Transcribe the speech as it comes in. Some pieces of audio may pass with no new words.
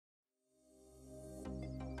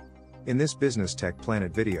In this Business Tech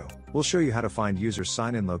Planet video, we'll show you how to find user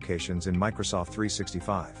sign-in locations in Microsoft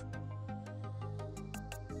 365.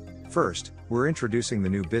 First, we're introducing the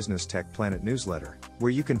new Business Tech Planet newsletter, where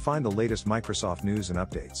you can find the latest Microsoft news and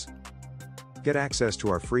updates. Get access to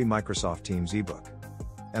our free Microsoft Teams eBook.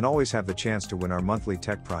 And always have the chance to win our monthly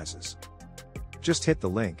tech prizes. Just hit the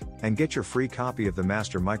link, and get your free copy of the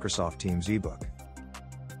Master Microsoft Teams eBook.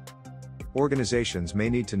 Organizations may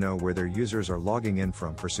need to know where their users are logging in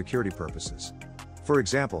from for security purposes. For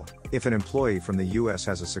example, if an employee from the US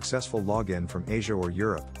has a successful login from Asia or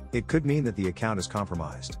Europe, it could mean that the account is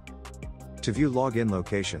compromised. To view login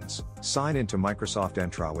locations, sign into Microsoft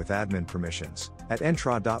Entra with admin permissions at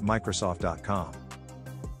entra.microsoft.com.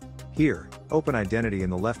 Here, open Identity in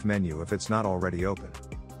the left menu if it's not already open.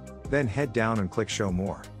 Then head down and click Show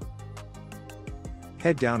More.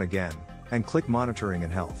 Head down again, and click Monitoring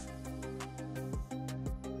and Health.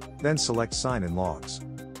 Then select Sign-in Logs.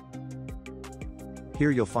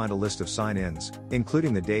 Here you'll find a list of sign-ins,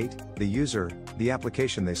 including the date, the user, the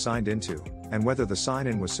application they signed into, and whether the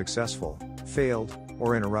sign-in was successful, failed,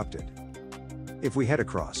 or interrupted. If we head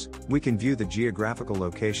across, we can view the geographical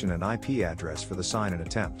location and IP address for the sign-in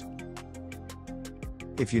attempt.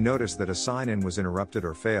 If you notice that a sign-in was interrupted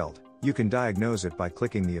or failed, you can diagnose it by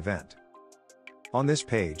clicking the event. On this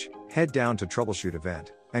page, head down to Troubleshoot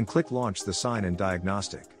Event, and click Launch the Sign-in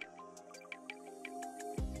Diagnostic.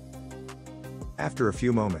 After a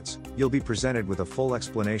few moments, you'll be presented with a full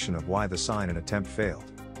explanation of why the sign-in attempt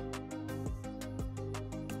failed.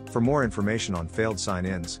 For more information on failed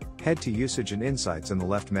sign-ins, head to Usage and Insights in the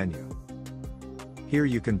left menu. Here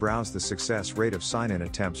you can browse the success rate of sign-in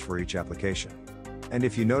attempts for each application. And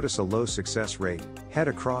if you notice a low success rate, head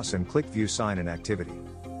across and click View Sign-in Activity.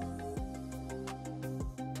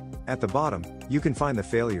 At the bottom, you can find the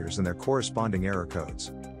failures and their corresponding error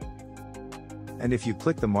codes. And if you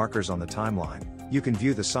click the markers on the timeline, you can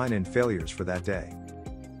view the sign-in failures for that day.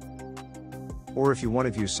 Or if you want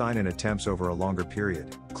to view sign-in attempts over a longer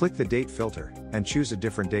period, click the Date filter, and choose a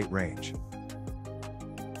different date range.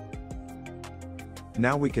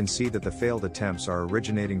 Now we can see that the failed attempts are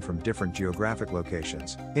originating from different geographic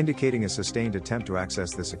locations, indicating a sustained attempt to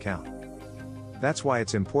access this account. That's why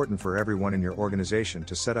it's important for everyone in your organization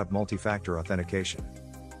to set up multi-factor authentication.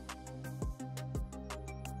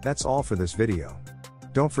 That's all for this video.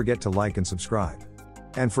 Don't forget to like and subscribe.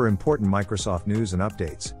 And for important Microsoft news and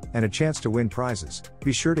updates, and a chance to win prizes,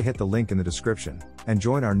 be sure to hit the link in the description, and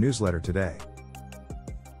join our newsletter today.